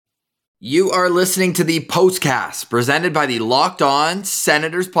You are listening to the Postcast presented by the Locked On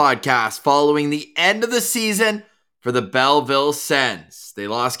Senators podcast following the end of the season for the Belleville Sens. They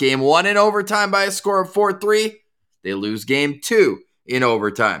lost game 1 in overtime by a score of 4-3. They lose game 2 in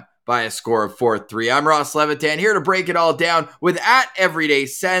overtime by a score of 4-3. I'm Ross Levitan here to break it all down with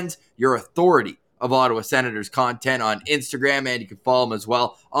 @EverydaySens, your authority of Ottawa Senators content on Instagram, and you can follow them as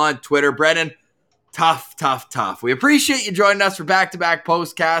well on Twitter. Brennan, Tough. We appreciate you joining us for back-to-back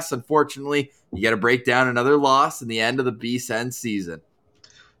postcasts. Unfortunately, you got to break down another loss in the end of the B-Sen season.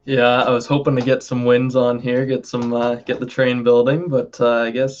 Yeah, I was hoping to get some wins on here, get the train building, but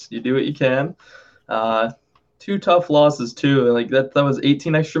I guess you do what you can. Two tough losses too. Like that was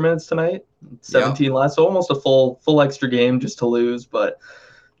 18 extra minutes tonight, 17 last, so almost a full extra game just to lose, but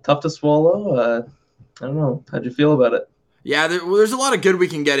tough to swallow. I don't know. How'd you feel about it? Yeah, there's a lot of good we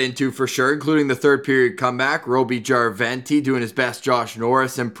can get into for sure, including the third period comeback. Roby Jarventie doing his best Josh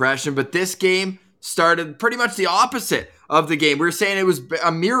Norris impression. But this game started pretty much the opposite of the game. We were saying it was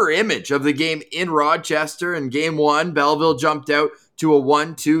a mirror image of the game in Rochester. In game 1, Belleville jumped out to a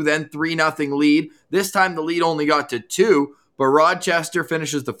 1-2, then 3-0 lead. This time the lead only got to 2, but Rochester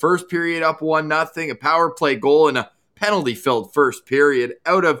finishes the first period up 1-0, a power play goal and a penalty-filled first period.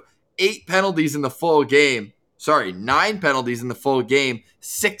 Out of 8 penalties in the full game, 9 penalties in the full game.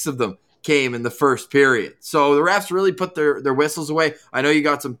 6 of them came in the first period. So the refs really put their whistles away. I know you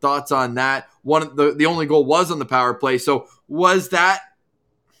got some thoughts on that. The only goal was on the power play. So was that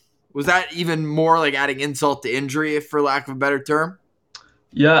even more like adding insult to injury, if for lack of a better term?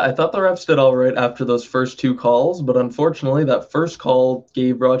 Yeah, I thought the refs did all right after those first 2 calls, but unfortunately that first call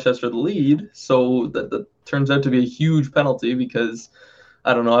gave Rochester the lead. So that turns out to be a huge penalty because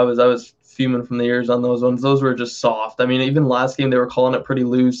I don't know. I was fuming from the ears on those ones. Those were just soft. I mean, even last game they were calling it pretty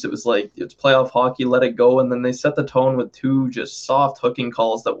loose. It was like it's playoff hockey, let it go, and then they set the tone with 2 just soft hooking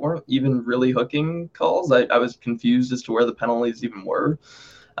calls that weren't even really hooking calls. I was confused as to where the penalties even were.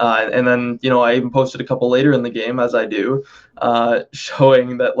 And then, I even posted a couple later in the game, as I do,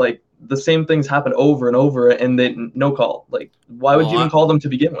 showing that like the same things happen over and over, and they no call. Like, why would you even call them to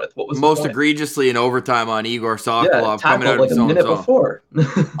begin with? What was most egregiously in overtime on Igor Sokolov coming out like of his a own minute zone before?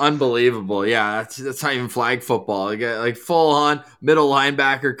 Unbelievable. Yeah, that's not even flag football. You get like full on middle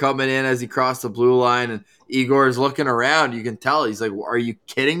linebacker coming in as he crossed the blue line, and Igor is looking around. You can tell he's like, "Are you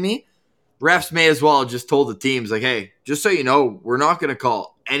kidding me?" Refs may as well have just told the teams like, "Hey, just so you know, we're not going to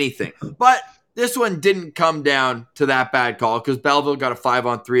call anything." But this one didn't come down to that bad call because Belleville got a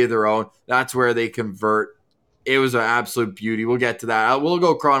 5-on-3 of their own. That's where they convert. It was an absolute beauty. We'll get to that. We'll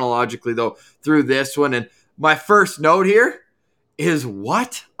go chronologically, though, through this one. And my first note here is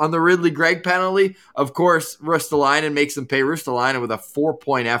what on the Ridly Greig penalty? Of course, Ristolainen makes them pay. Ristolainen with a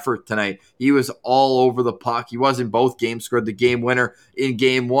 4-point effort tonight. He was all over the puck. He was in both games, scored the game winner in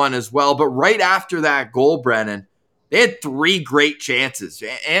game 1 as well. But right after that goal, Brennan, they had 3 great chances.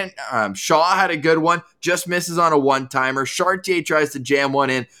 And Shaw had a good one, just misses on a one-timer. Chartier tries to jam one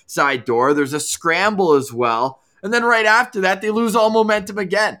in side door. There's a scramble as well. And then right after that, they lose all momentum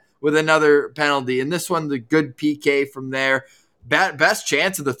again with another penalty. And this one, the good PK from there. Best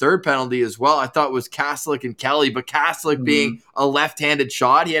chance of the third penalty as well, I thought, was Kaslick and Kelly. But Kaslick being a left-handed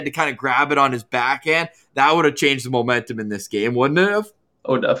shot, he had to kind of grab it on his backhand. That would have changed the momentum in this game, wouldn't it have?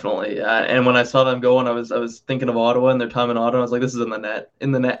 Oh, definitely. And when I saw them going, I was thinking of Ottawa and their time in Ottawa. I was like, this is in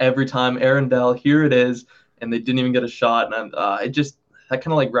the net every time. Arundel, here it is, and they didn't even get a shot. And that kind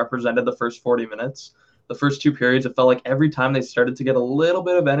of like represented the first 40 minutes. The first 2 periods, it felt like every time they started to get a little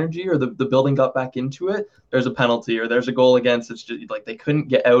bit of energy or the building got back into it, there's a penalty or there's a goal against. It's just like they couldn't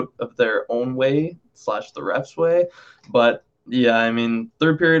get out of their own way / the ref's way. But yeah, I mean,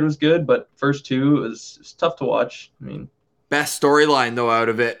 third period was good, but first 2 was tough to watch. I mean, best storyline, though, out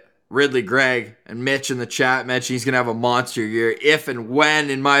of it, Ridly Greig, and Mitch in the chat mentioned he's going to have a monster year if and when,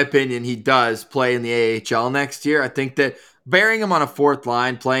 in my opinion, he does play in the AHL next year. I think that bearing him on a 4th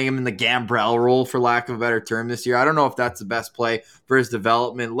line, playing him in the Gambrell role, for lack of a better term, this year, I don't know if that's the best play for his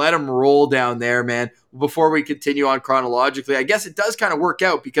development. Let him roll down there, man. Before we continue on chronologically, I guess it does kind of work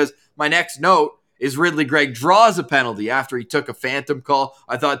out because my next note is Ridly Greig draws a penalty after he took a phantom call.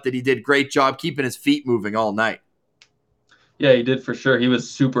 I thought that he did a great job keeping his feet moving all night. Yeah, he did for sure. He was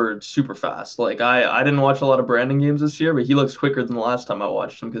super, super fast. Like I didn't watch a lot of Brandon games this year, but he looks quicker than the last time I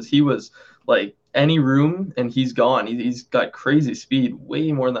watched him because he was like any room and he's gone. He's got crazy speed,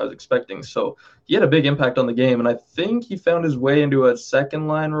 way more than I was expecting. So he had a big impact on the game, and I think he found his way into a second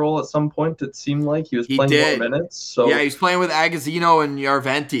line role at some point. It seemed like he was playing more minutes. So yeah, he's playing with Agazino and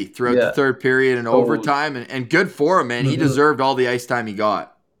Jarventie throughout the third period and overtime, and good for him, man. He deserved all the ice time he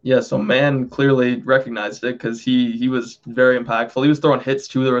got. Yeah, so Mann clearly recognized it because he was very impactful. He was throwing hits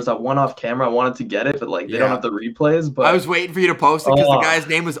too. There was that one off camera. I wanted to get it, but like they don't have Yeah. the replays. I But was waiting for you to post it because the oh guy's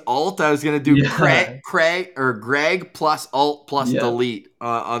name was Alt. I was gonna do yeah, Craig or Greg plus Alt plus yeah, delete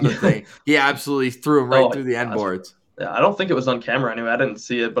on the yeah. thing. He absolutely threw him right Oh through the end gosh, boards. yeah. I don't think it was on camera anyway. I didn't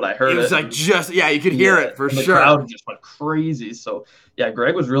see it, but I It heard was it. like just yeah, you could hear Yeah, it for and the sure. crowd just went crazy. So yeah,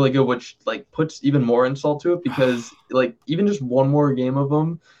 Greg was really good, which like puts even more insult to it because like even just one more game of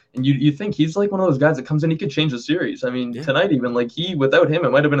him, and you think he's like one of those guys that comes in, he could change the series. I mean, Yeah. tonight even like he without him,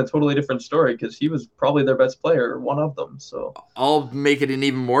 it might have been a totally different story because he was probably their best player, one of them. So I'll make it an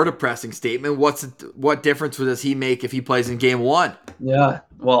even more depressing statement. What difference does he make if he plays in game one? yeah,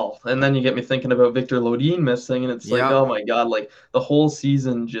 well, and then you get me thinking about Victor Lodin missing, and it's like, Yep. oh my God, like the whole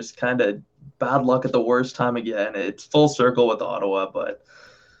season just kind of bad luck at the worst time again. It's full circle with Ottawa, but.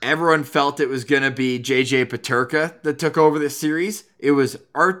 Everyone felt it was going to be JJ Paterka that took over this series. It was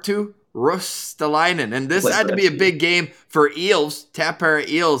Arttu Rustalainen. And He this played had to be a Gretzky. big game for Eels, Tappara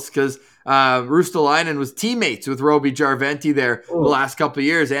Eels, because Rustalainen was teammates with Roby Jarventi there the Oh, last couple of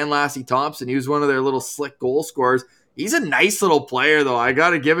years and Lassie Thompson. He was one of their little slick goal scorers. He's a nice little player, though. I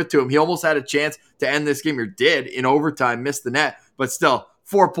got to give it to him. He almost had a chance to end this game, or did in overtime, missed the net, but still,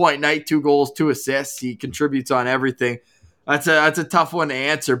 4-point night, 2 goals, 2 assists. He contributes on everything. That's a tough one to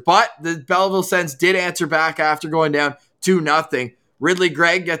answer. But the Belleville Sens did answer back after going down 2-0. Ridley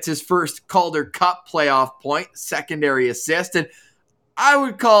Gregg gets his first Calder Cup playoff point, secondary assist, and I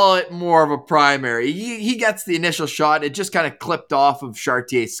would call it more of a primary. He gets the initial shot. It just kind of clipped off of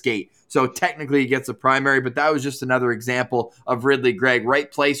Chartier's skate. So technically he gets a primary, but that was just another example of Ridley Gregg. Right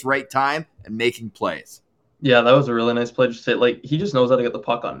place, right time, and making plays. yeah, that was a really nice play. Just say like he just knows how to get the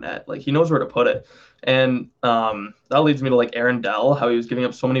puck on net. Like he knows where to put it, and that leads me to like Aaron Dell, how he was giving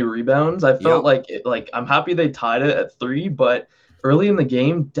up so many rebounds. I felt Yep. like I'm happy they tied it at 3, but early in the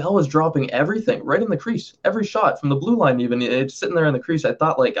game, Dell was dropping everything right in the crease, every shot from the blue line. Even it's sitting there in the crease. I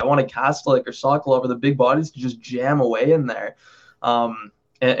thought like I wanted Kastelic or Sokol over the big bodies to just jam away in there.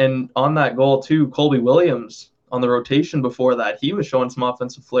 And on that goal too, Colby Williams on the rotation before that, he was showing some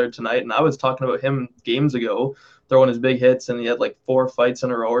offensive flair tonight. And I was talking about him games ago, throwing his big hits, and he had like 4 fights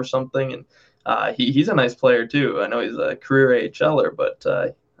in a row or something. And he's a nice player too. I know he's a career AHLer, but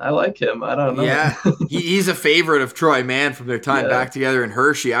I like him. I don't know. Yeah, he's a favorite of Troy Mann from their time Yeah. back together in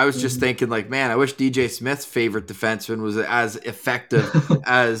Hershey. I was just Mhm. thinking, like, man, I wish DJ Smith's favorite defenseman was as effective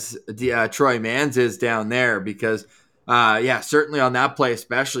as Troy Mann's is down there because, yeah, certainly on that play,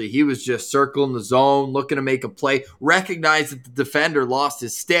 especially, he was just circling the zone, looking to make a play, recognized that the defender lost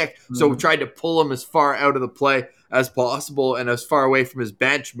his stick, so Mhm. tried to pull him as far out of the play as possible and as far away from his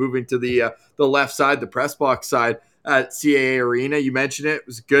bench, moving to the left side, the press box side at CAA Arena. You mentioned it. It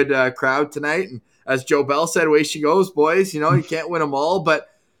was a good crowd tonight. And as Joe Bell said, away she goes, boys. You know, you can't win them all. But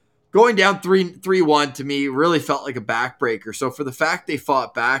going down 3-1 to me really felt like a backbreaker. So for the fact they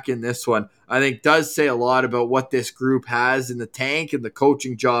fought back in this one, I think does say a lot about what this group has in the tank and the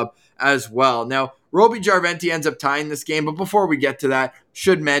coaching job as well. Now, Roby Jarventi ends up tying this game, but before we get to that,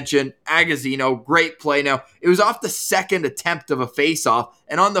 should mention Agazino, great play. Now, it was off the second attempt of a faceoff,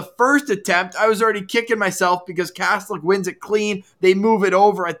 and on the first attempt, I was already kicking myself because Kastelic wins it clean. They move it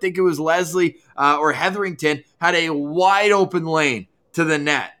over. I think it was Leslie or Hetherington had a wide open lane to the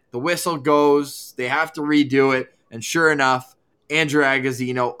net. The whistle goes. They have to redo it. And sure enough, Andrew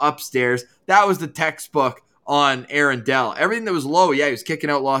Agazino upstairs. That was the textbook on Aaron Dell. Everything that was low, yeah, he was kicking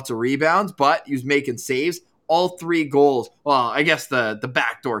out lots of rebounds, but he was making saves. All 3 goals. Well, I guess the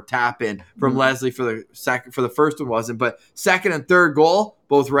backdoor tap in from Mhm. Leslie for the first one wasn't, but second and third goal,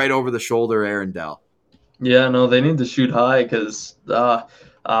 both right over the shoulder, Aaron Dell. Yeah, no, they need to shoot high because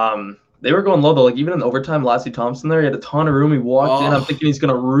they were going low though. Like even in overtime, Lassie Thompson there, he had a ton of room. He walked in. I'm Oh, thinking he's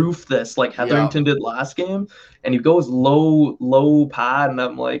gonna roof this like yeah. Hetherington did last game, and he goes low, low pad, and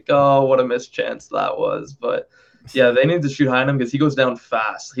I'm like, oh, what a missed chance that was. But yeah, they need to shoot high on him because he goes down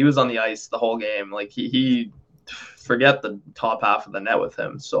fast. He was on the ice the whole game. Like he forget the top half of the net with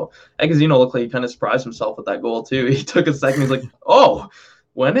him. So Egazino looked like he kind of surprised himself with that goal too. He took a second. He's like, oh,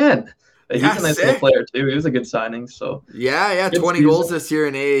 went in. Yeah, He's a nice little sick. player too. He was a good signing. So Yeah, good 20 goals season. this year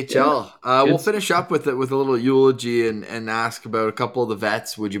in Yeah, AHL. We'll good finish season. up with it with a little eulogy and ask about a couple of the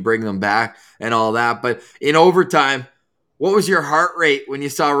vets. Would you bring them back and all that? But in overtime, what was your heart rate when you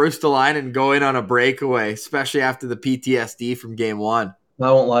saw Rustalainen go in on a breakaway, especially after the PTSD from game one?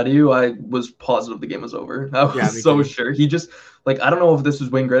 I won't lie to you. I was positive the game was over. I Yeah, was me so too. sure. He just like I don't know if this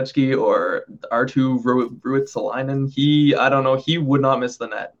was Wayne Gretzky or R2 Ruotsalainen. I don't know. He would not miss the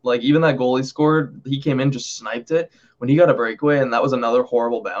net. Like even that goal he scored, he came in just sniped it when he got a breakaway, and that was another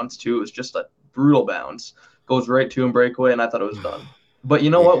horrible bounce too. It was just a brutal bounce. Goes right to him breakaway, and I thought it was done. But you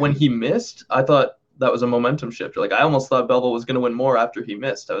know what? Yeah. When he missed, I thought that was a momentum shifter. Like I almost thought Belleville was going to win more after he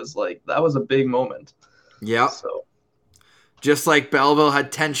missed. I was like, that was a big moment. Yep. So Just like Belleville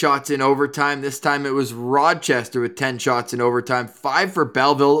had 10 shots in overtime, this time it was Rochester with 10 shots in overtime, 5 for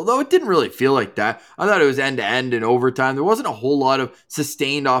Belleville, although it didn't really feel like that. I thought it was end to end in overtime. There wasn't a whole lot of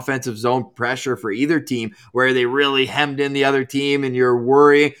sustained offensive zone pressure for either team where they really hemmed in the other team and you're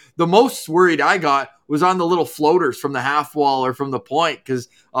worrying. The most worried I got was on the little floaters from the half wall or from the point because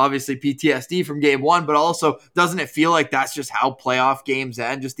obviously PTSD from game one, but also doesn't it feel like that's just how playoff games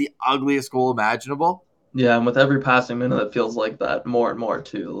end? Just the ugliest goal imaginable? yeah, and with every passing minute, it feels like that more and more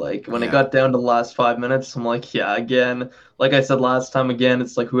too. Like when it Yeah. got down to the last 5 minutes, I'm like, yeah, again, like I said last time, again,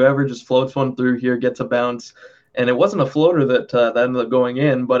 it's like whoever just floats one through here gets a bounce. And it wasn't a floater that ended up going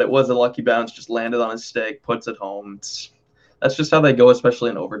in, but it was a lucky bounce, just landed on his stick, puts it home. That's just how they go, especially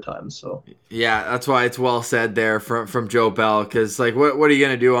in overtime. So Yeah, that's why it's well said there from Joe Bell. Because like, what are you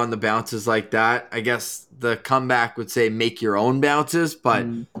gonna do on the bounces like that? I guess the comeback would say make your own bounces, but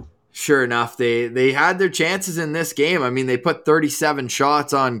mm, sure enough, they had their chances in this game. I mean, they put 37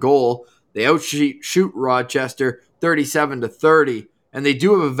 shots on goal. They outshoot Rochester 37-30, and they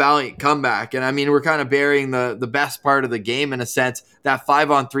do have a valiant comeback. And I mean, we're kind of burying the best part of the game in a sense. That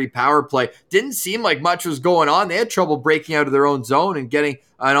 5-on-3 power play didn't seem like much was going on. They had trouble breaking out of their own zone and getting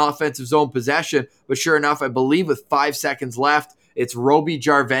an offensive zone possession. But sure enough, I believe with 5 seconds left, it's Roby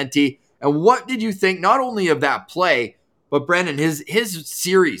Jarventi. And what did you think not only of that play, but Brendan, his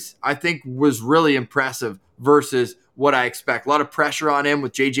series, I think, was really impressive versus what I expect. A lot of pressure on him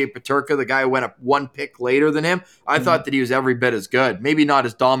with JJ Paterka, the guy who went up one pick later than him. I mm. thought that he was every bit as good. Maybe not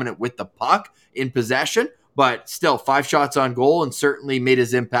as dominant with the puck in possession, but still 5 shots on goal and certainly made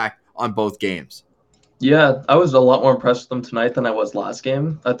his impact on both games. Yeah, I was a lot more impressed with him tonight than I was last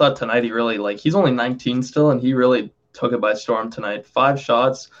game. I thought tonight he really like he's only 19 still, and he really took it by storm tonight. 5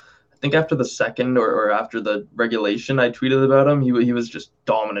 shots. I think after the second or after the regulation, I tweeted about him. He was just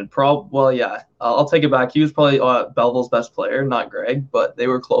dominant. Well, yeah, I'll take it back. He was probably Belleville's best player, not Greg, but they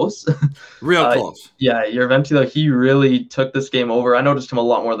were close. Real uh, close. yeah, Yerventi though he really took this game over. I noticed him a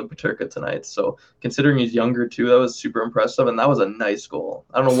lot more than Paterka tonight. So considering he's younger too, that was super impressive, and that was a nice goal.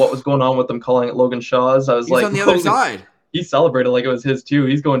 I don't know what was going on with them calling it Logan Shaw's. I was He's like, on the other Logan, side. he celebrated like it was his too.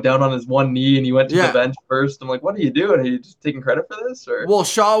 He's going down on his one knee and he went to the Yeah. bench first. I'm like, what are you doing? Are you just taking credit for this or? Well,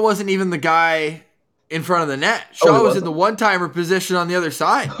 Shaw wasn't even the guy in front of the net. Oh, he Shaw was in the wasn't. one-timer position on the other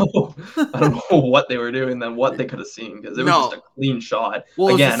side. Oh, I don't know what they were doing then, what they could have seen because it was just No. a clean shot. Well,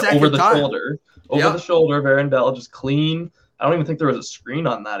 it was the Again, second time. over the Yep. shoulder of Aaron Bell, just clean. I don't even think there was a screen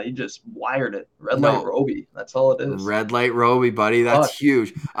on that. He just wired it. Red light No. Roby. That's all it is. Red light Roby, buddy. That's Fuck.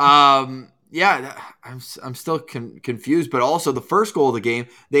 huge. Yeah, I'm still confused. But also, the first goal of the game,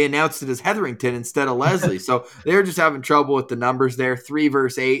 they announced it as Hetherington instead of Leslie. So they were just having trouble with the numbers there. 3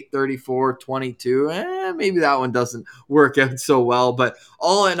 versus 8, 34, 22. Maybe that one doesn't work out so well. But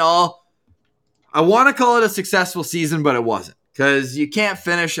all in all, I want to call it a successful season, but it wasn't. Because you can't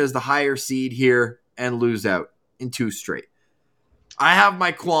finish as the higher seed here and lose out in 2 straight. I have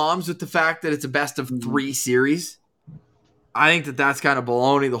my qualms with the fact that it's a best of 3 series. I think that that's kind of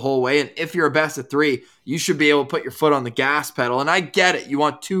baloney the whole way. And if you're a best of 3, you should be able to put your foot on the gas pedal. And I get it. You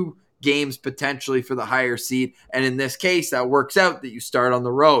want 2 games potentially for the higher seed. And in this case, that works out that you start on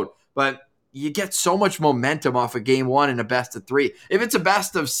the road. But you get so much momentum off of game 1 in a best of 3. If it's a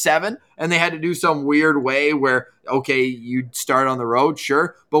best of 7 and they had to do some weird way where, okay, you'd start on the road,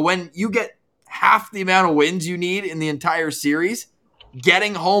 sure. But when you get half the amount of wins you need in the entire series,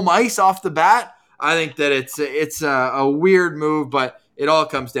 getting home ice off the bat, I think that it's a weird move, but it all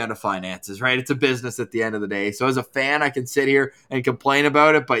comes down to finances, right? It's a business at the end of the day. So as a fan, I can sit here and complain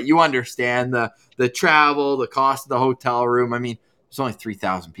about it, but you understand the travel, the cost of the hotel room. I mean, there's only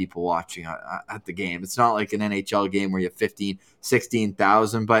 3,000 people watching at the game. It's not like an NHL game where you have 15,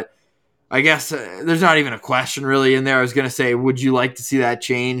 16,000, but I guess there's not even a question really in there. I was going to say, would you like to see that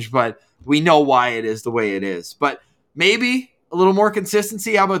change? But we know why it is the way it is. But maybe a little more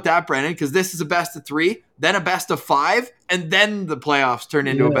consistency. How about that, Brennan? Because this is a best of 3, then a best of 5, and then the playoffs turn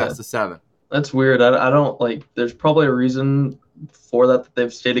into a best of 7. That's weird. I don't like. There's probably a reason for that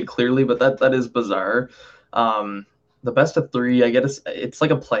they've stated clearly, but that is bizarre. The best of 3, I guess it's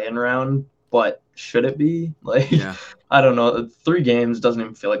like a play-in round, but should it be? Like, Yeah. I don't know. 3 games doesn't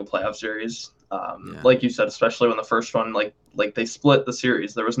even feel like a playoff series. Like you said, especially when the first one, like they split the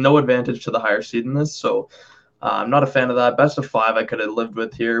series. There was no advantage to the higher seed in this, so I'm not a fan of that. Best of 5 I could have lived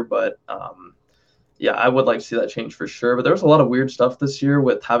with here, but yeah, I would like to see that change for sure. But there was a lot of weird stuff this year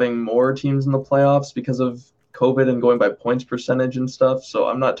with having more teams in the playoffs because of COVID and going by points percentage and stuff. So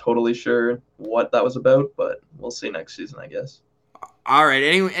I'm not totally sure what that was about, but we'll see next season, I guess. All right.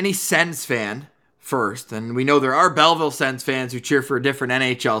 Any Sens fan first, and we know there are Belleville Sens fans who cheer for a different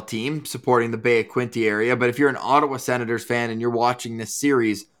NHL team supporting the Bay of Quinte area. But if you're an Ottawa Senators fan and you're watching this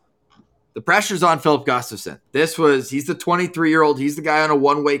series, the pressure's on Philip Gustafsson. He's the 23-year-old. He's the guy on a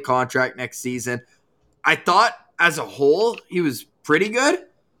one-way contract next season. I thought as a whole he was pretty good,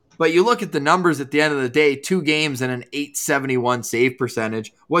 but you look at the numbers at the end of the day, 2 games and an .871 save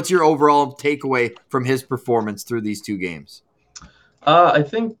percentage. What's your overall takeaway from his performance through these 2 games? I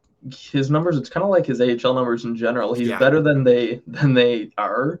think his numbers, it's kind of like his AHL numbers in general. He's better than they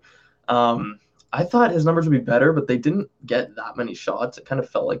are. I thought his numbers would be better, but they didn't get that many shots. It kind of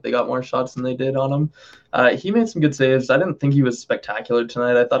felt like they got more shots than they did on him. He made some good saves. I didn't think he was spectacular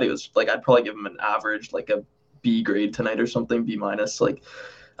tonight. I thought he was like, I'd probably give him an average, like a B grade tonight or something, B minus. Like,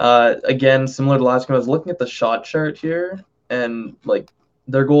 again, similar to last game, I was looking at the shot chart here, and like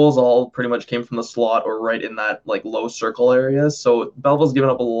their goals all pretty much came from the slot or right in that like low circle area. So Belleville's given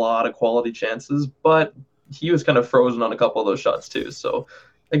up a lot of quality chances, but he was kind of frozen on a couple of those shots too. So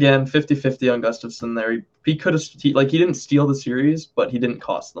again, 50-50 on Gustafsson there. He could have he didn't steal the series, but he didn't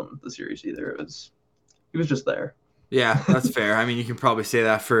cost them the series either. He was just there. Yeah, that's fair. I mean, you can probably say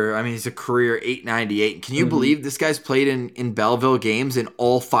that he's a career .898. Can you believe this guy's played in Belleville games in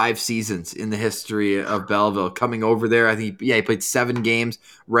all 5 seasons in the history of Belleville? Coming over there, I think, he played 7 games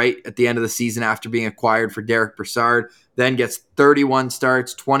right at the end of the season after being acquired for Derek Brassard. Then gets 31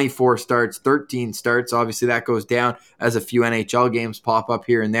 starts, 24 starts, 13 starts. Obviously, that goes down as a few NHL games pop up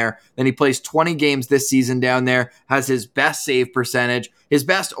here and there. Then he plays 20 games this season down there, has his best save percentage, his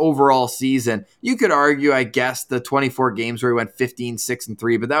best overall season. You could argue, I guess, the 24 games where he went 15, 6, and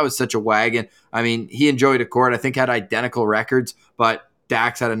 3, but that was such a wagon. I mean, he enjoyed a court. I think had identical records, but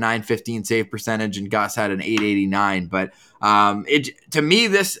Dax had a .915 save percentage and Gus had an .889. But to me,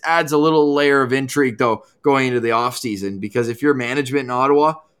 this adds a little layer of intrigue, though, going into the offseason, because if you're management in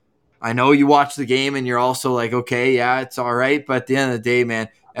Ottawa, I know you watch the game and you're also like, okay, yeah, it's all right. But at the end of the day, man,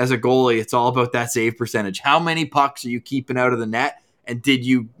 as a goalie, it's all about that save percentage. How many pucks are you keeping out of the net? And did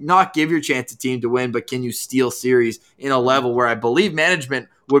you not give your chance to team to win, but can you steal series in a level where I believe management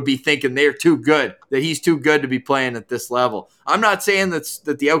would be thinking they're too good, that he's too good to be playing at this level? I'm not saying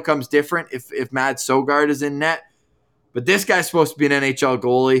that the outcome's different if Matt Sogard is in net, but this guy's supposed to be an NHL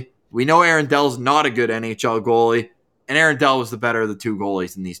goalie. We know Aaron Dell's not a good NHL goalie, and Aaron Dell was the better of the 2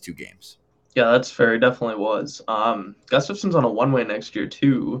 goalies in these 2 games. Yeah, that's fair. He definitely was. Gustafsson's on a one-way next year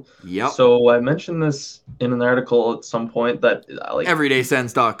too. Yep. So I mentioned this in an article at some point that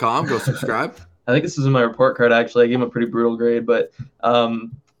everydaysens.com. Go subscribe. I think this is in my report card. Actually, I gave him a pretty brutal grade, but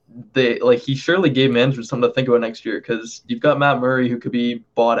he surely gave management something to think about next year, because you've got Matt Murray who could be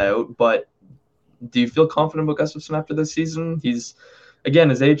bought out. But do you feel confident about Gustafsson after this season?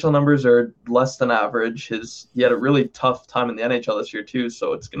 Again, his AHL numbers are less than average. He had a really tough time in the NHL this year too,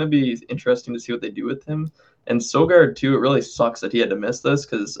 so it's going to be interesting to see what they do with him. And Sogard too, it really sucks that he had to miss this,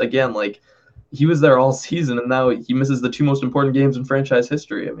 because again, like, he was there all season and now he misses the 2 most important games in franchise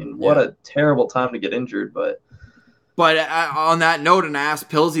history. I mean, what a terrible time to get injured. But on that note, and I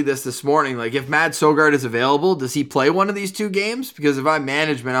asked Pilsy this morning, like, if Matt Sogard is available, does he play one of these 2 games? Because if I'm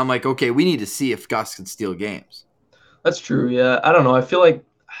management, I'm like, okay, we need to see if Gus can steal games. That's true. Yeah, I don't know. I feel like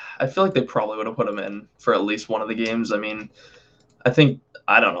they probably would have put him in for at least one of the games. I mean, I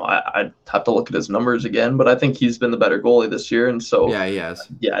don't know. I'd have to look at his numbers again, but I think he's been the better goalie this year, and so yeah, he has.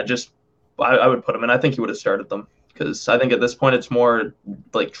 Yeah, I would put him in. I think he would have started them, because I think at this point it's more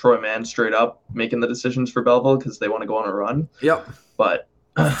like Troy Mann straight up making the decisions for Belleville because they want to go on a run. Yep. But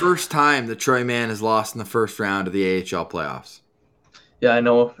first time that Troy Mann has lost in the first round of the AHL playoffs. Yeah, I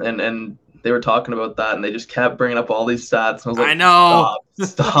know, and they were talking about that, and they just kept bringing up all these stats. And I was like, I know.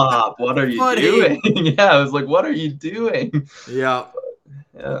 Stop. What are you doing? Yeah, I was like, what are you doing? Yeah.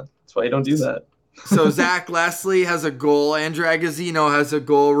 Yeah, that's why you don't do that. So Zach Leslie has a goal. Andrew Agazzino has a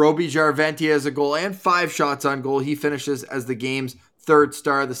goal. Roby Jarventi has a goal and 5 shots on goal. He finishes as the game's 3rd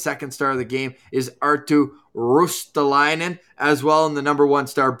star. The 2nd star of the game is Arttu Ruotsalainen, as well, and the number 1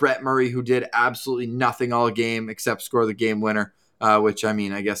 star, Brett Murray, who did absolutely nothing all game except score the game winner. Which, I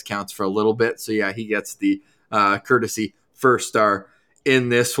mean, I guess counts for a little bit. So, yeah, he gets the courtesy 1st star in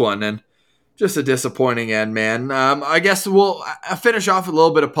this one. And just a disappointing end, man. I guess we'll finish off with a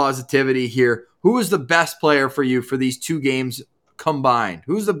little bit of positivity here. Who is the best player for you for these 2 games combined?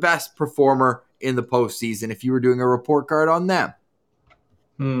 Who's the best performer in the postseason if you were doing a report card on them?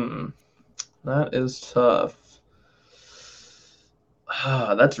 That is tough.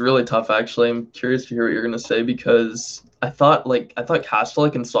 That's really tough, actually. I'm curious to hear what you're going to say, because I thought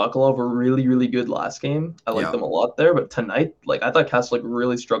Kastelik and Sokolov were really, really good last game. I liked them a lot there, but tonight, I thought Kastelik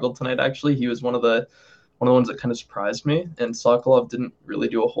really struggled tonight, actually. He was one of the one of the ones that kind of surprised me. And Sokolov didn't really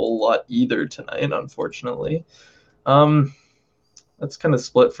do a whole lot either tonight, unfortunately. That's kind of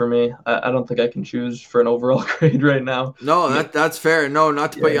split for me. I don't think I can choose for an overall grade right now. No, that's fair. No,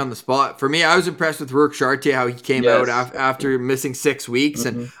 not to put you Yeah. on the spot. For me, I was impressed with Rourke Chartier, how he came out Yes. after missing 6 weeks,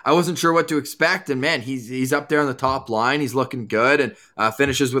 and hmm I wasn't sure what to expect. And man, he's up there on the top line. He's looking good, and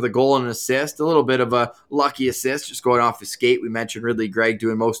finishes with a goal and an assist. A little bit of a lucky assist, just going off his skate. We mentioned Ridley Gregg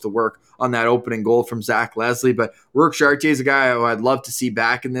doing most of the work on that opening goal from Zach Leslie, but Rourke Chartier is a guy who I'd love to see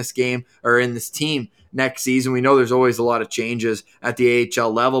back in this game or in this team next season. We know there's always a lot of changes at the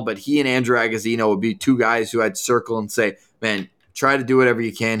AHL level, but he and Andrew Agozzino would be two guys who I'd circle and say, man, try to do whatever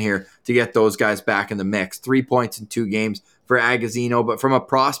you can here to get those guys back in the mix. 3 points in 2 games for Agozzino. But from a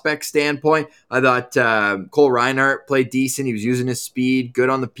prospect standpoint, I thought Cole Reinhardt played decent. He was using his speed, good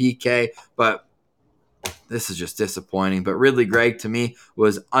on the PK, but this is just disappointing. But Ridley Gregg, to me,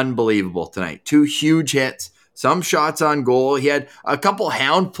 was unbelievable tonight. 2 huge hits, some shots on goal. He had a couple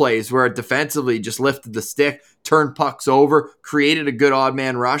hound plays where defensively just lifted the stick, turned pucks over, created a good odd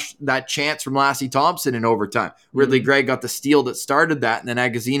man rush. That chance from Lassie Thompson in overtime. Ridley Gregg got the steal that started that, and then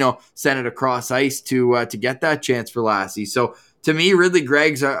Agozzino sent it across ice to get that chance for Lassie. So to me, Ridley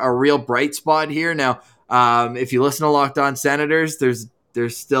Gregg's a real bright spot here. Now, if you listen to Locked On Senators,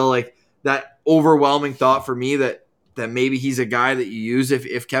 there's still like that overwhelming thought for me that maybe he's a guy that you use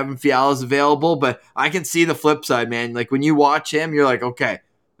if Kevin Fiala is available. But I can see the flip side, man. Like when you watch him, you're like, okay,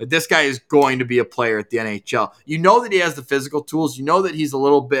 this guy is going to be a player at the NHL. You know that he has the physical tools. You know that he's a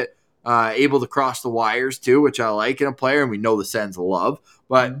little bit able to cross the wires too, which I like in a player, and we know the Sens love.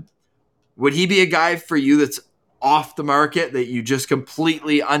 But would he be a guy for you that's off the market, that you just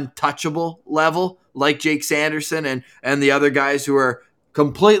completely untouchable level, like Jake Sanderson and the other guys who are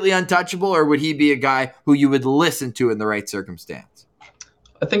completely untouchable, or would he be a guy who you would listen to in the right circumstance?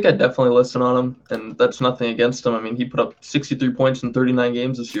 I think I'd definitely listen on him, and that's nothing against him. I mean, he put up 63 points in 39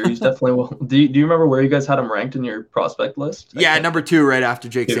 games this year. He's definitely well. Do you remember where you guys had him ranked in your prospect list? Yeah, number 2 right after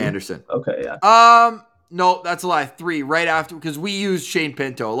Jake 2? Sanderson. Okay, yeah. No, that's a lie. 3 right after, because we used Shane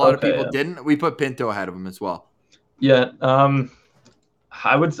Pinto. A lot of people yeah. didn't. We put Pinto ahead of him as well. Yeah,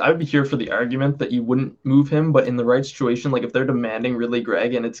 I would be here for the argument that you wouldn't move him, but in the right situation, like if they're demanding Ridley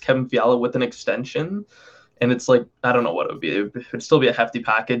Gregg and it's Kevin Fiala with an extension, and it's like, I don't know what it would be. It would still be a hefty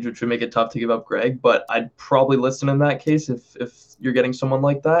package, which would make it tough to give up Gregg, but I'd probably listen in that case if you're getting someone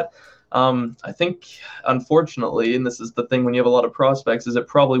like that. I think, unfortunately, and this is the thing when you have a lot of prospects, is it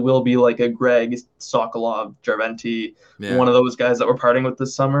probably will be like a Gregg, Sokolov, Jarventi, one of those guys that we're parting with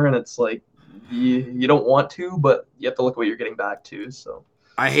this summer, and it's like, you don't want to, but you have to look at what you're getting back to. So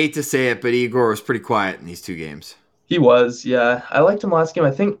I hate to say it, but Igor was pretty quiet in these 2 games. he was, yeah. I liked him last game.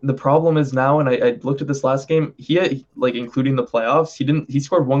 I think the problem is now, and I looked at this last game, he had, like, including the playoffs, he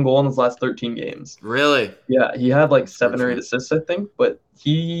scored 1 goal in his last 13 games. Really? Yeah, he had like 7 or 8 assists, I think, but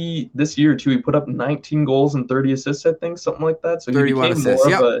this year too, he put up 19 goals and 30 assists, I think, something like that. So he 31 became assists.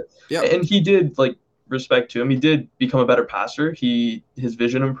 more of Yep. and he did, like, respect to him, he did become a better passer. His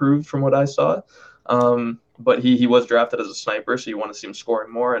vision improved from what I saw. But he was drafted as a sniper, so you want to see him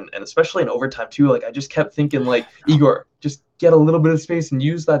scoring more, and especially in overtime too. Like, I just kept thinking, like, Igor, just get a little bit of space and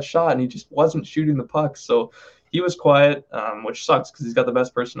use that shot, and he just wasn't shooting the puck. So he was quiet, which sucks because he's got the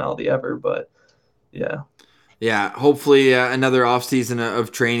best personality ever. But yeah. Yeah, hopefully another offseason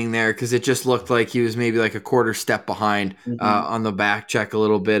of training there, because it just looked like he was maybe like a quarter step behind on the back check a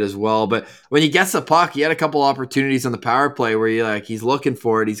little bit as well. But when he gets the puck, he had a couple opportunities on the power play where he's looking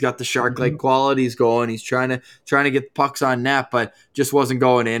for it. He's got the shark-like qualities going. He's trying to get pucks on net, but just wasn't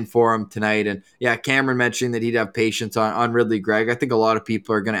going in for him tonight. And yeah, Cameron mentioning that he'd have patience on Ridley Gregg. I think a lot of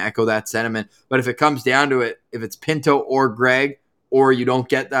people are going to echo that sentiment. But if it comes down to it, if it's Pinto or Gregg, or you don't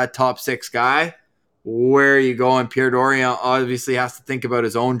get that top 6 guy, where are you going? Pierre Dorion obviously has to think about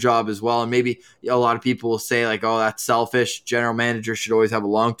his own job as well. And maybe a lot of people will say, like, oh, that's selfish. General manager should always have a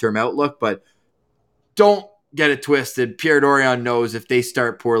long-term outlook. But don't get it twisted. Pierre Dorion knows if they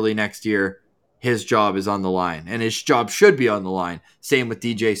start poorly next year, his job is on the line. And his job should be on the line. Same with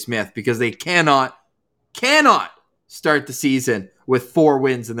DJ Smith, because they cannot start the season with 4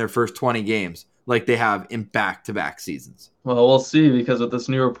 wins in their first 20 games like they have in back-to-back seasons. Well, we'll see, because with this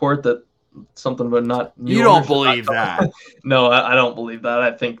new report that something but not new you don't believe that. No, I don't believe that.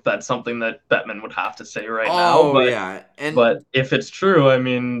 I think that's something that Bettman would have to say now. But, yeah. But if it's true, I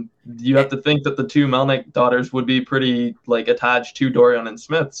mean, you have to think that the 2 Melnyk daughters would be pretty, like, attached to Dorion and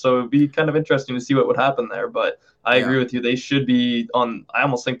Smith. So it'd be kind of interesting to see what would happen there. But I agree with you. They should be I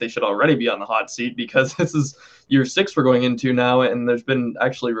almost think they should already be on the hot seat, because this is year 6 we're going into now, and there's been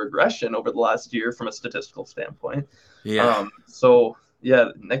actually regression over the last year from a statistical standpoint. Yeah. So Yeah,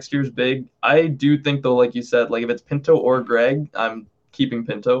 next year's big. I do think though, like you said, like if it's Pinto or Greg, I'm keeping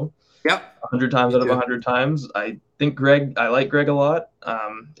Pinto. Yep. 100 times Me out of too. 100 times. I think Greg, I like Greg a lot.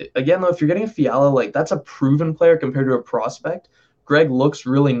 Again, though, if you're getting a Fiala, like that's a proven player compared to a prospect. Greg looks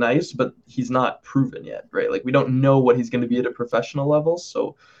really nice, but he's not proven yet, right? Like we don't know what he's going to be at a professional level,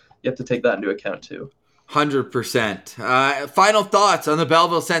 so you have to take that into account too. 100%. Final thoughts on the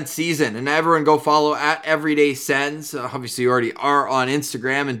Belleville Sens season, and everyone go follow at Everyday Sens. Obviously, you already are on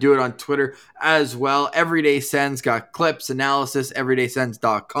Instagram and do it on Twitter as well. Everyday Sens got clips, analysis,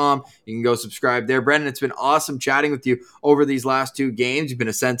 everydaysens.com. You can go subscribe there. Brendan, it's been awesome chatting with you over these last 2 games. You've been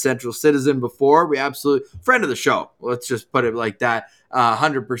a Sens Central citizen before. We absolutely friend of the show. Let's just put it like that,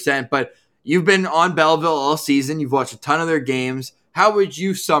 100%. But you've been on Belleville all season. You've watched a ton of their games. How would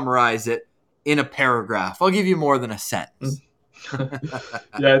you summarize it in a paragraph? I'll give you more than a sentence.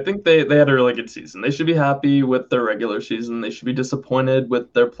 Yeah, I think they had a really good season. They should be happy with their regular season. They should be disappointed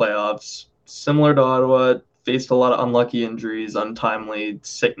with their playoffs. Similar to Ottawa, faced a lot of unlucky injuries, untimely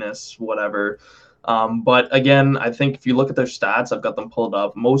sickness, whatever. But again, I think if you look at their stats, I've got them pulled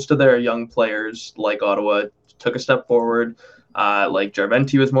up. Most of their young players, like Ottawa, took a step forward. Like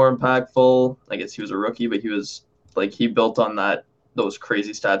Jarventi was more impactful. I guess he was a rookie, but he was like he built on those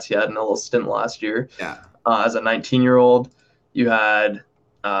crazy stats he had in a little stint last year. Yeah. As a 19-year-old, you had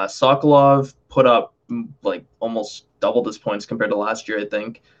Sokolov put up like almost doubled his points compared to last year, I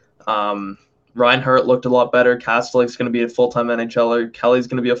think. Reinhardt looked a lot better. Kastelik's going to be a full-time NHLer. Kelly's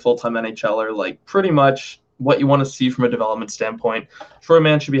going to be a full-time NHLer. Like pretty much what you want to see from a development standpoint. Troy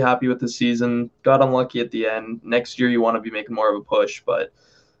Mann should be happy with this season. Got unlucky at the end. Next year you want to be making more of a push, but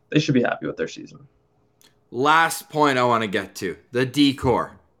they should be happy with their season. Last point I want to get to, the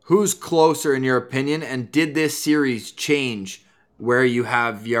decor. Who's closer in your opinion, and did this series change where you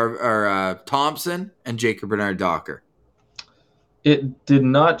have Thompson and Jacob Bernard-Docker? It did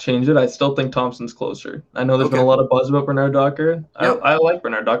not change it. I still think Thompson's closer. I know there's been a Okay. lot of buzz about Bernard-Docker. Yep. I like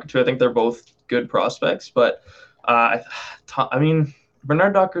Bernard-Docker too. I think they're both good prospects, but I mean,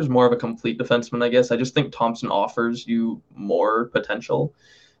 Bernard-Docker's more of a complete defenseman, I guess. I just think Thompson offers you more potential,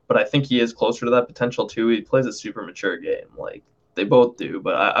 but I think he is closer to that potential too. He plays a super mature game, like they both do,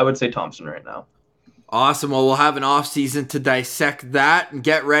 but I would say Thompson right now. Awesome. Well, we'll have an off season to dissect that and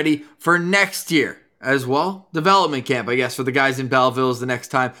get ready for next year as well. Development camp, I guess, for the guys in Belleville is the next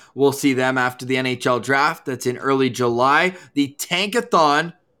time we'll see them after the NHL draft. That's in early July. The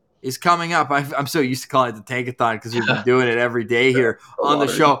Tankathon is coming up. I'm so used to calling it the Tankathon because we've been doing it every day here on the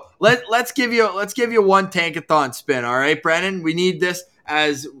show. Let's give you one Tankathon spin. All right, Brennan, we need this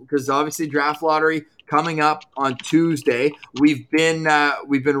because obviously draft lottery coming up on Tuesday. We've been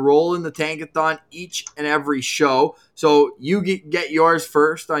rolling the Tankathon each and every show. So you get yours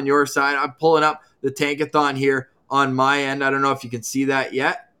first on your side. I'm pulling up the Tankathon here on my end. I don't know if you can see that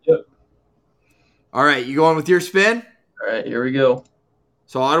yet. Yep. All right, you going with your spin? All right, here we go.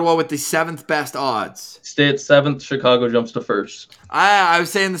 So Ottawa with the 7th best odds. Stay at 7th. Chicago jumps to 1st. I was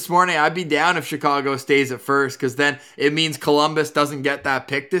saying this morning I'd be down if Chicago stays at 1st because then it means Columbus doesn't get that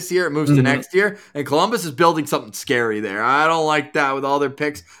pick this year. It moves to next year. And Columbus is building something scary there. I don't like that with all their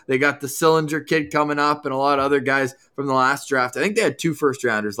picks. They got the Sillinger kid coming up and a lot of other guys from the last draft. I think they had 2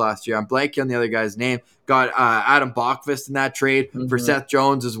 first-rounders last year. I'm blanking on the other guy's name. Got Adam Bachvist in that trade for Seth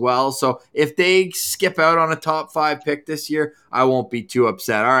Jones as well. So if they skip out on a top 5 pick this year, I won't be too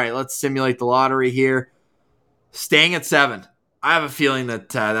upset. All right, let's simulate the lottery here. Staying at 7. I have a feeling that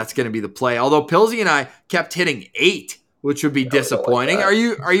that's going to be the play. Although Pilsy and I kept hitting 8, which would be disappointing.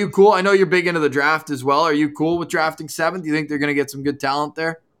 Like are you cool? I know you're big into the draft as well. Are you cool with drafting 7? Do you think they're going to get some good talent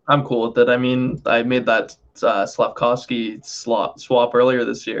there? I'm cool with it. I mean, I made that Slavkovsky swap earlier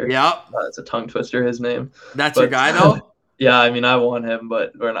this year. Yep. It's a tongue twister, his name. That's your guy, though? Yeah, I mean, I want him,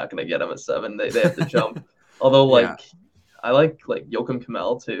 but we're not going to get him at 7. They have to jump. Although, I like Joachim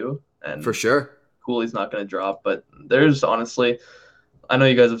Kamel, too. And for sure. Cooley's not going to drop. But there's honestly, I know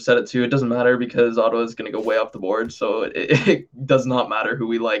you guys have said it, too. It doesn't matter because Ottawa is going to go way off the board. So it does not matter who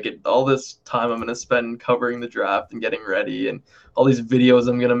we like. All this time I'm going to spend covering the draft and getting ready and all these videos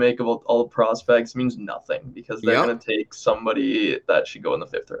I'm going to make about all the prospects means nothing because they're going to take somebody that should go in the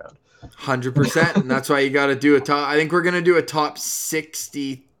 5th round. 100%. And that's why you got to do a top. I think we're going to do a top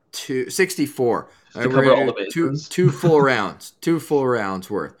 64. To cover all the bases. Two full rounds. 2 full rounds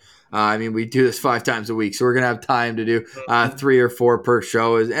worth. I mean, we do this 5 times a week, so we're going to have time to do 3 or 4 per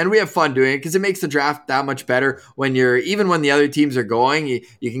show. And we have fun doing it because it makes the draft that much better when even when the other teams are going,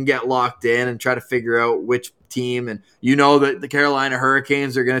 you can get locked in and try to figure out which team, and you know that the Carolina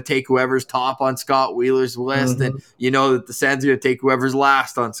Hurricanes are going to take whoever's top on Scott Wheeler's list, and you know that the Sens are going to take whoever's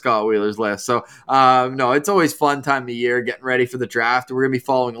last on Scott Wheeler's list. So, no, it's always fun time of year getting ready for the draft. We're going to be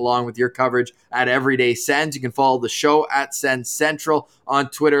following along with your coverage at Everyday Sens. You can follow the show at Sens Central on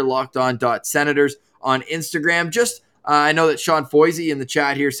Twitter, lockedon.senators on Instagram. I know that Sean Foisey in the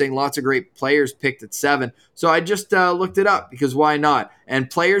chat here saying lots of great players picked at 7. So I just looked it up because why not?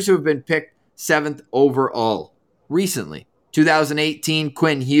 And players who have been picked 7th overall recently. 2018,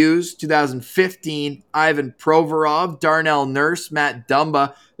 Quinn Hughes. 2015, Ivan Provorov, Darnell Nurse, Matt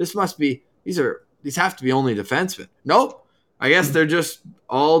Dumba. These have to be only defensemen. Nope. I guess they're just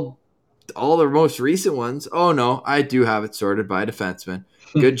all the most recent ones. Oh no, I do have it sorted by defenseman.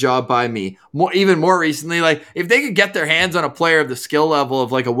 Good job by me. Even more recently, like if they could get their hands on a player of the skill level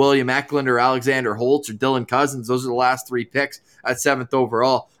of like a William Eklund or Alexander Holtz or Dylan Cousins, those are the last 3 picks at 7th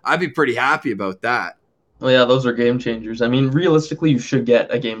overall. I'd be pretty happy about that. Well, yeah, those are game changers. I mean, realistically, you should get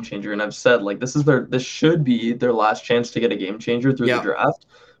a game changer, and I've said like this should be their last chance to get a game changer through the draft,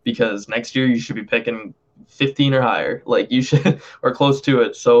 because next year you should be picking 15 or higher, like you should, or close to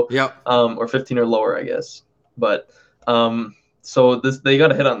it. So, or 15 or lower, I guess. But, so they got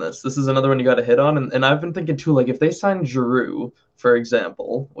to hit on this. This is another one you got to hit on, and I've been thinking too, like if they sign Giroux, for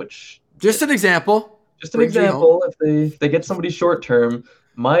example, just an example, if they get somebody short term,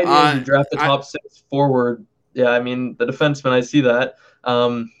 my idea is you draft the top 6 forward. Yeah, I mean the defenseman, I see that.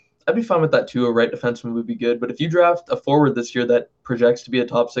 I'd be fine with that too. A right defenseman would be good, but if you draft a forward this year that projects to be a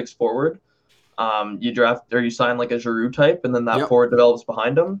top 6 forward, you draft or you sign like a Giroux type, and then that forward develops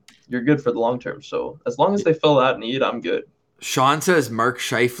behind him, you're good for the long term. So as long as they fill that need, I'm good. Sean says Mark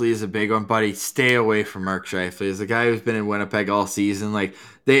Scheifele is a big one, buddy. Stay away from Mark Scheifele. He's a guy who's been in Winnipeg all season. Like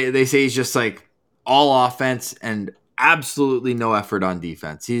they say he's just like all offense and absolutely no effort on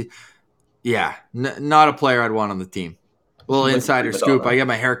defense. Not a player I'd want on the team. Well, insider scoop, I get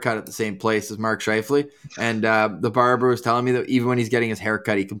my hair cut at the same place as Mark Scheifele, and the barber was telling me that even when he's getting his hair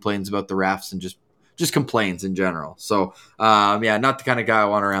cut, he complains about the refs and just complains in general. So, not the kind of guy I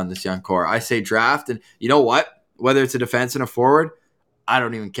want around this young core. I say draft, and you know what? Whether it's a defense and a forward, I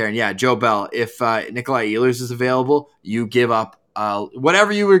don't even care. And yeah, Joe Bell, if Nikolai Ehlers is available, you give up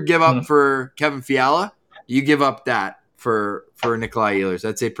whatever you would give up for Kevin Fiala, you give up that for Nikolai Ehlers.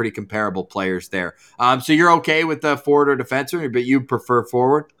 I'd say pretty comparable players there. So you're okay with the forward or defenseman, but you prefer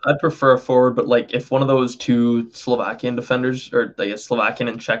forward? I'd prefer a forward, but like if one of those 2 Slovakian defenders, or like a Slovakian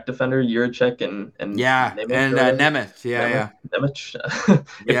and Czech defender, Juracek and Nemeth. Nemeth.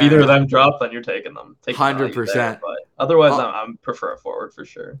 If either of them drop, then you're taking them. 100%. But otherwise, I prefer a forward for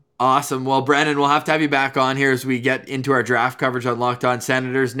sure. Awesome. Well, Brendan, we'll have to have you back on here as we get into our draft coverage on Locked On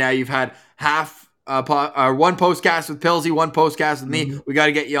Senators. Now you've had one postcast with Pilsy, one postcast with me. We got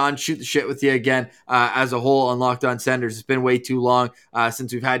to get you on, shoot the shit with you again as a whole on Locked On Senators. It's been way too long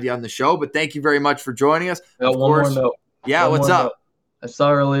since we've had you on the show, but thank you very much for joining us. One more note. Yeah, what's up? I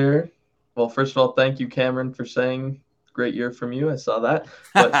saw earlier. Well, first of all, thank you, Cameron, for saying great year from you. I saw that.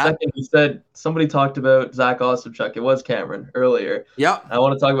 But second, you said somebody talked about Zach Ostapchuk. It was Cameron earlier. Yep. I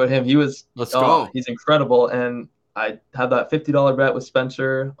want to talk about him. Let's go. He's incredible. And I have that $50 bet with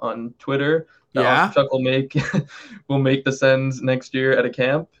Spencer on Twitter. Ostapchuk will make the Sens next year at a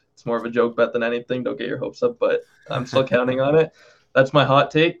camp. It's more of a joke bet than anything. Don't get your hopes up, but I'm still counting on it. That's my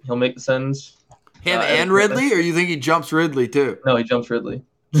hot take. He'll make the Sens. Him and Ridley, or you think he jumps Ridley too? No, he jumps Ridley.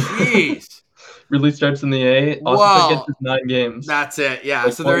 Jeez. Ridley starts in the A. Ostapchuk gets his 9 games. That's it. Yeah.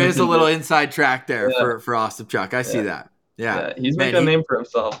 So there is a little inside track there for Ostapchuk. I see that. Yeah. He's making a name for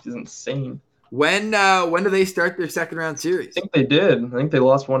himself. He's insane. When do they start their second round series? I think they did. I think they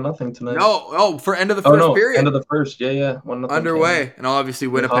lost 1-0 tonight. No, for end of the first period. End of the first. Yeah. 1-0 underway. And obviously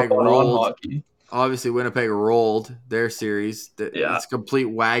Winnipeg rolled. Obviously Winnipeg rolled their series. It's a complete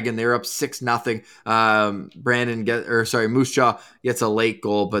wagon. They're up 6-0. Moose Jaw gets a late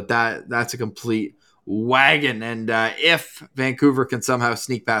goal, but that's a complete wagon. And if Vancouver can somehow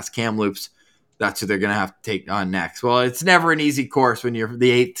sneak past Kamloops, that's who they're going to have to take on next. Well, it's never an easy course when you're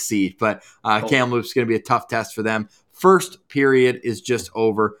the 8th seed, but Kamloops is going to be a tough test for them. First period is just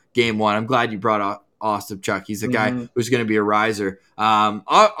over. Game 1. I'm glad you brought up Ostapchuk. He's a guy who's going to be a riser.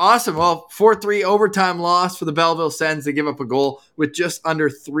 Awesome. Well, 4-3 overtime loss for the Belleville Sens. They give up a goal with just under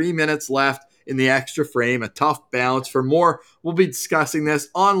 3 minutes left in the extra frame. A tough bounce. For more, we'll be discussing this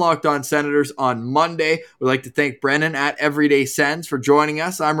on Locked On Senators on Monday. We'd like to thank Brennan at Everyday Sens for joining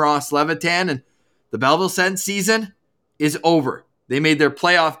us. I'm Ross Levitan, and the Belleville Sens season is over. They made their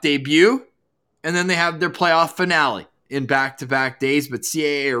playoff debut, and then they have their playoff finale in back-to-back days. But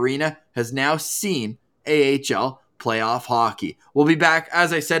CAA Arena has now seen AHL playoff hockey. We'll be back,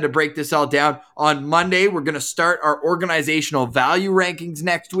 as I said, to break this all down on Monday. We're going to start our organizational value rankings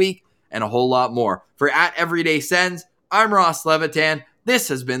next week and a whole lot more. For At Everyday Sens, I'm Ross Levitan. This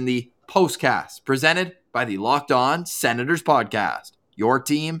has been the Postcast presented by the Locked On Senators podcast. Your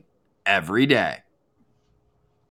team every day.